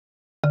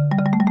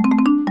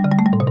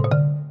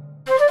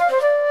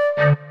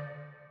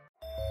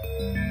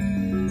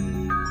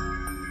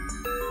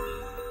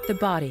The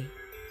body,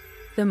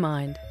 the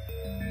mind.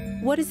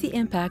 What is the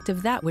impact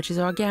of that which is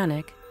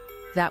organic,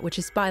 that which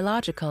is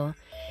biological,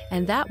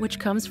 and that which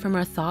comes from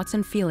our thoughts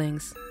and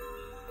feelings?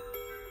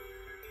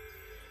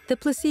 The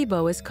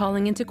placebo is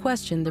calling into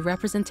question the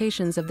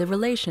representations of the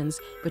relations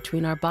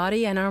between our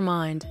body and our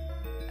mind,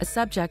 a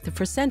subject that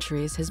for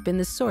centuries has been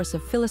the source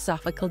of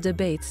philosophical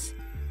debates.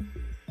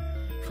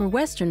 For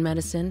Western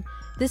medicine,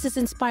 this is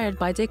inspired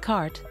by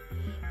Descartes.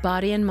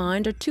 Body and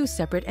mind are two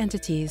separate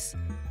entities.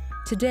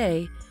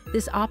 Today,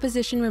 this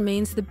opposition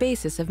remains the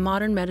basis of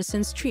modern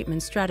medicine's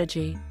treatment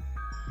strategy.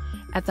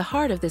 At the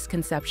heart of this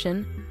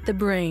conception, the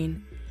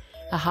brain,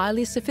 a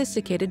highly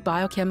sophisticated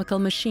biochemical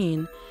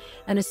machine,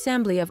 an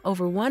assembly of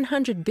over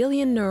 100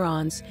 billion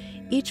neurons,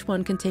 each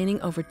one containing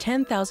over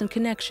 10,000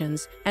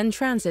 connections and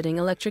transiting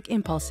electric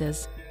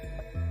impulses.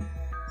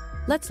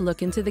 Let's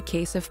look into the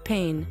case of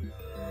pain.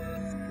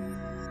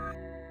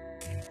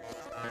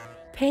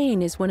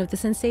 Pain is one of the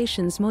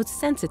sensations most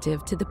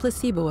sensitive to the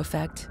placebo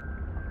effect.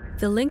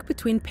 The link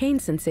between pain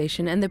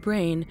sensation and the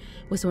brain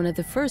was one of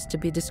the first to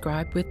be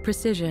described with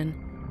precision.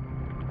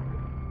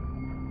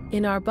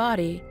 In our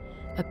body,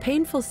 a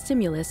painful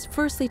stimulus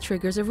firstly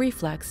triggers a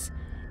reflex.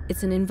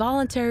 It's an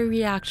involuntary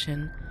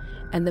reaction,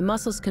 and the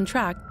muscles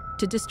contract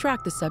to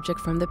distract the subject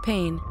from the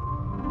pain.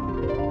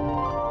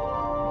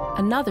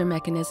 Another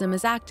mechanism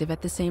is active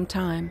at the same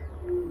time.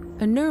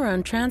 A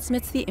neuron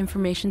transmits the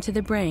information to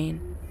the brain.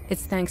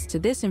 It's thanks to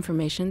this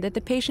information that the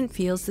patient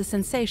feels the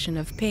sensation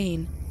of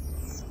pain.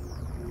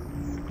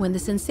 When the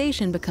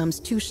sensation becomes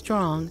too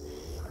strong,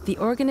 the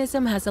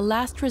organism has a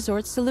last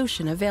resort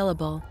solution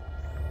available.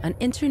 An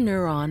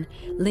interneuron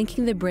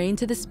linking the brain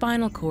to the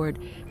spinal cord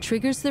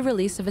triggers the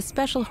release of a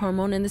special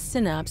hormone in the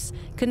synapse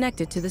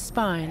connected to the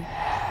spine.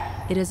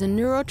 It is a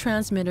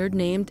neurotransmitter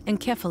named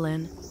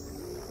enkephalin.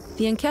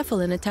 The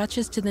enkephalin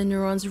attaches to the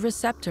neuron's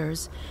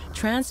receptors,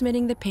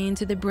 transmitting the pain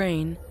to the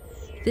brain.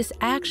 This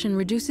action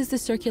reduces the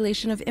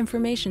circulation of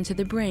information to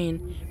the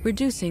brain,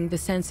 reducing the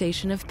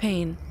sensation of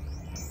pain.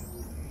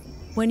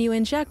 When you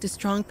inject a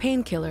strong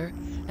painkiller,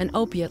 an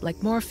opiate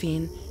like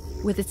morphine,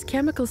 with its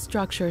chemical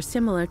structure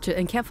similar to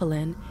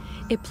enkephalin,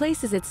 it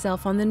places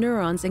itself on the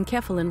neuron's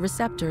enkephalin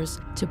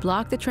receptors to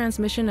block the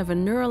transmission of a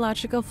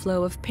neurological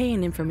flow of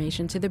pain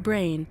information to the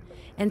brain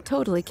and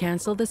totally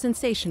cancel the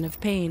sensation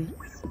of pain.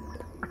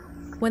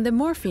 When the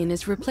morphine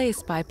is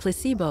replaced by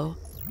placebo,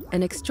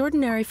 an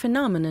extraordinary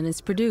phenomenon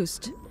is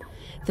produced.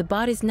 The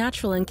body's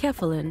natural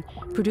enkephalin,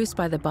 produced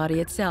by the body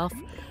itself,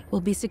 will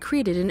be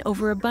secreted in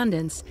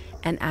overabundance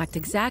and act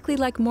exactly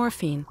like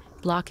morphine,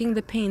 blocking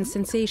the pain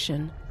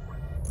sensation.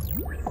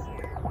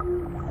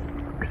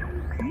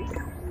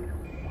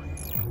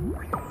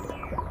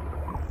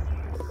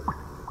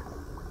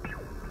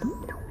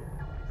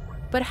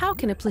 But how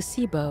can a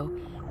placebo,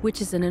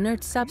 which is an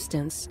inert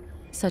substance,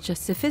 such a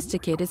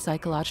sophisticated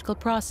psychological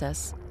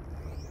process?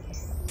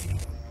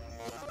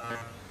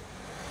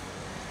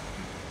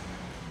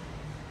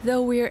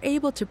 Though we are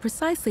able to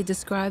precisely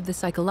describe the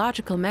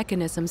psychological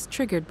mechanisms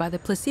triggered by the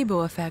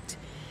placebo effect,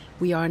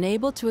 we are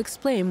unable to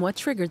explain what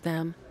triggered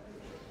them.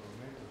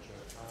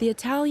 The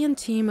Italian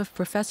team of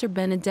Professor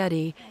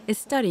Benedetti is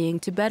studying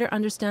to better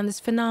understand this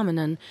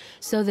phenomenon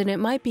so that it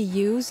might be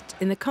used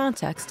in the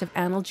context of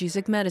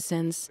analgesic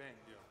medicines.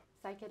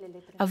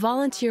 A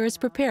volunteer is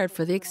prepared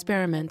for the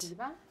experiment.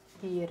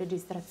 Di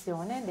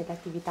registrazione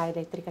dell'attività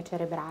elettrica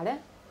cerebrale.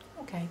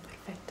 Ok,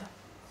 perfetto.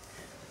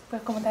 Puoi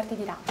accomodarti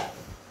di là.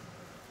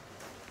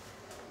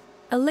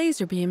 A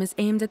laser beam is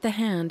aimed at the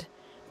hand,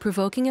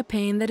 provoking a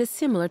pain that is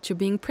similar to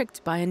being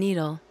pricked by a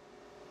needle.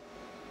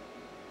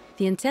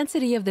 The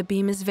intensity of the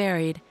beam is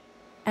varied,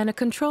 and a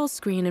control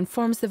screen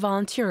informs the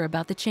volunteer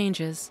about the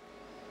changes.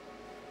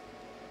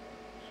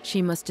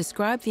 She must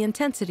describe the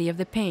intensity of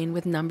the pain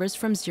with numbers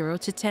from 0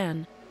 to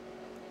 10.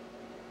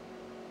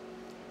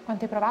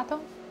 Quanto hai provato?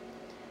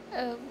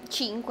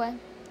 5.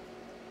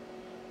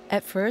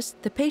 At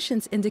first, the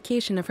patient's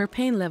indication of her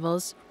pain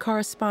levels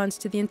corresponds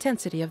to the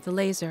intensity of the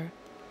laser.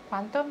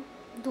 Quanto?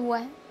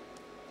 2.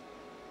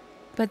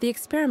 But the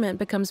experiment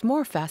becomes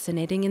more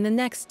fascinating in the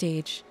next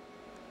stage.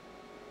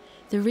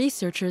 The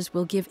researchers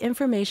will give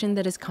information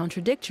that is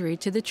contradictory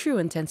to the true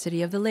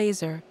intensity of the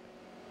laser.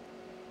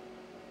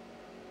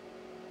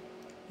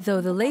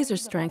 Though the laser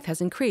strength has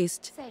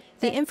increased,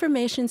 the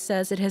information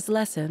says it has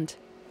lessened,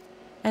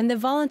 and the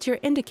volunteer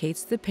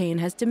indicates the pain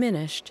has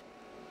diminished.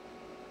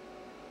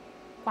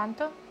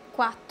 Quanto?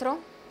 4.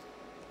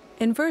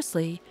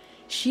 Inversely,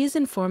 she is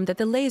informed that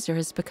the laser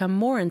has become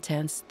more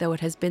intense, though it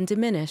has been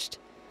diminished,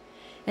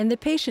 and the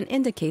patient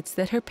indicates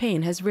that her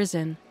pain has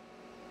risen.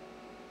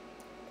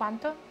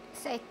 Quanto?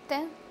 7.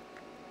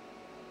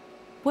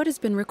 What has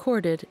been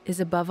recorded is,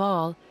 above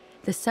all,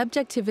 the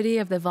subjectivity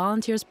of the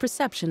volunteer's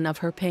perception of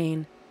her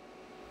pain.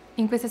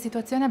 In questa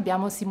situazione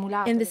abbiamo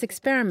simulato. In this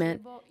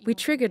experiment, we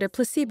triggered a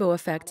placebo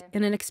effect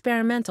in an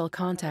experimental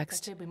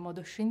context. In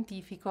modo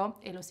scientifico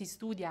e lo si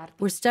studia.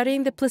 We're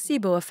studying the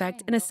placebo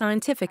effect in a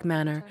scientific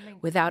manner,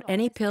 without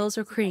any pills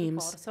or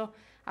creams.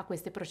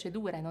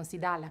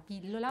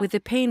 With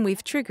the pain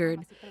we've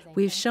triggered,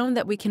 we've shown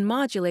that we can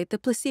modulate the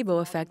placebo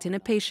effect in a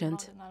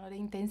patient.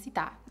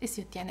 It's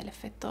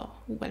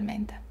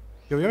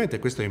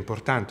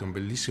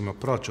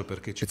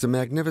a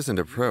magnificent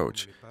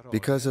approach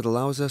because it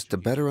allows us to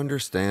better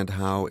understand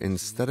how,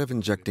 instead of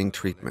injecting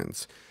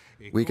treatments,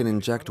 we can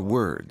inject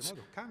words,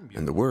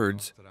 and the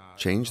words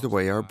change the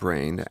way our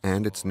brain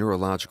and its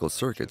neurological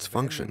circuits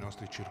function.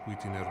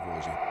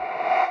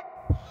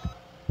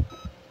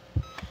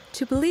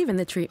 To believe in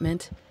the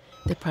treatment,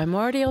 the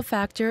primordial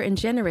factor in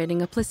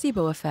generating a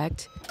placebo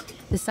effect,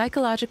 the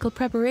psychological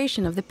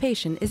preparation of the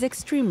patient is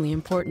extremely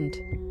important.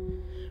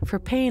 For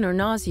pain or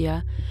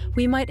nausea,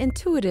 we might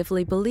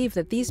intuitively believe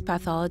that these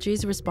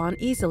pathologies respond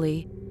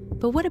easily.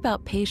 But what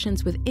about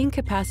patients with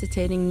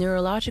incapacitating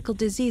neurological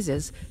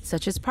diseases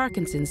such as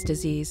Parkinson's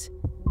disease?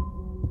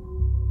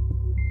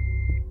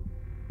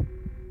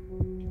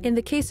 In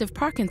the case of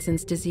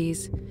Parkinson's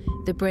disease,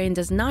 the brain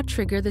does not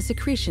trigger the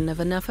secretion of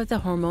enough of the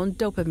hormone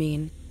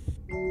dopamine.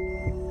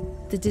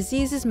 The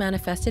disease is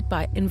manifested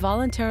by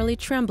involuntarily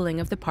trembling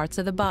of the parts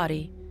of the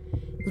body.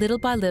 Little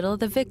by little,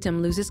 the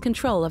victim loses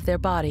control of their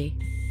body.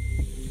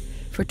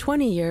 For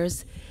 20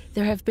 years,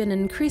 there have been an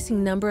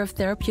increasing number of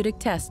therapeutic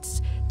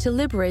tests to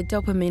liberate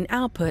dopamine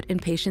output in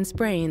patients'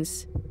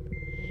 brains.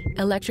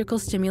 Electrical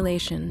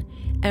stimulation,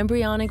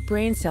 embryonic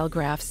brain cell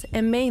grafts,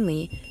 and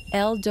mainly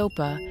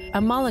L-DOPA,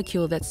 a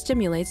molecule that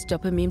stimulates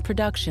dopamine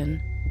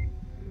production.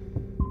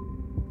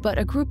 But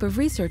a group of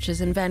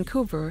researchers in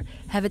Vancouver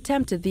have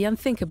attempted the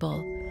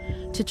unthinkable,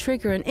 to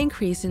trigger an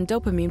increase in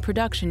dopamine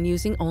production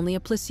using only a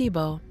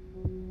placebo.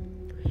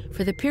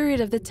 For the period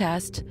of the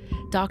test,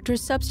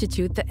 doctors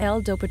substitute the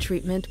L-DOPA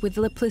treatment with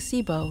the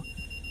placebo.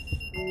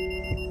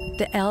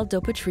 The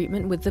L-DOPA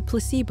treatment with the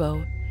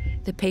placebo,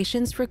 the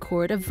patients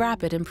record a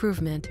rapid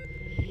improvement.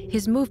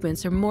 His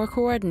movements are more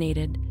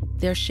coordinated,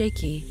 they're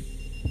shaky.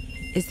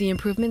 Is the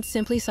improvement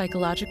simply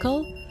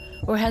psychological,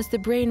 or has the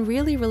brain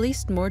really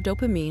released more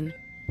dopamine?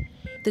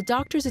 The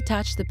doctors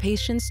attach the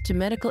patients to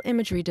medical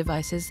imagery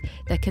devices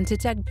that can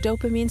detect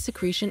dopamine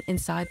secretion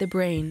inside the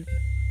brain.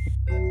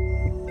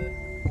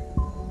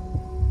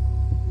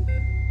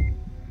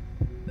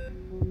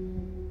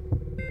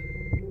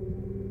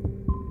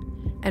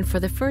 And for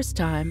the first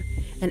time,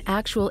 an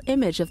actual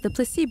image of the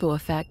placebo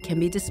effect can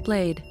be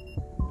displayed.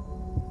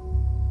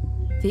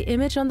 The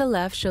image on the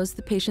left shows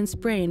the patient's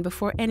brain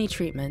before any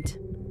treatment.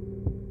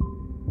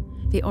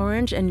 The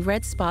orange and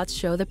red spots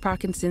show that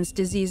Parkinson's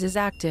disease is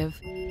active.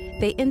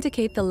 They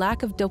indicate the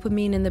lack of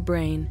dopamine in the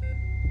brain.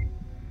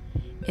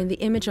 In the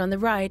image on the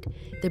right,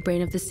 the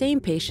brain of the same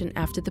patient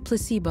after the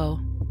placebo.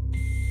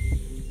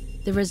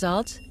 The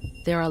result?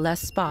 There are less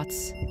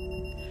spots.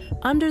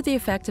 Under the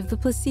effect of the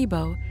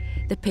placebo,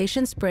 the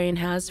patient's brain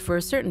has, for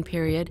a certain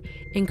period,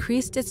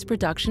 increased its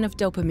production of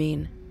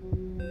dopamine.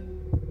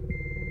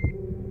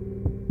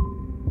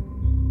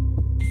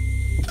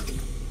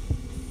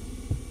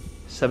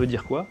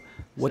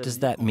 What does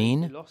that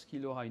mean?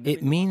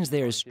 It means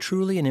there is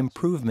truly an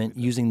improvement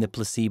using the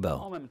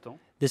placebo.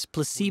 This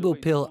placebo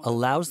pill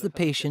allows the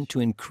patient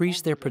to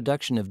increase their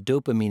production of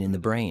dopamine in the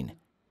brain.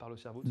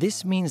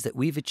 This means that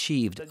we've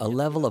achieved a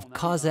level of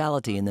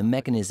causality in the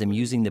mechanism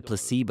using the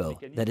placebo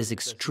that is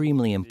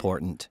extremely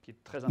important,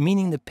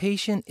 meaning the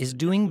patient is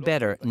doing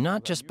better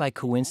not just by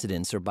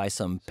coincidence or by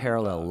some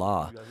parallel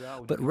law,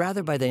 but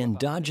rather by the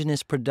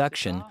endogenous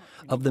production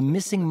of the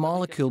missing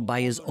molecule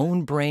by his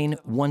own brain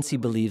once he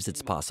believes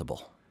it's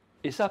possible.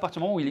 Et ça à partir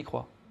du moment où il y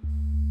croit.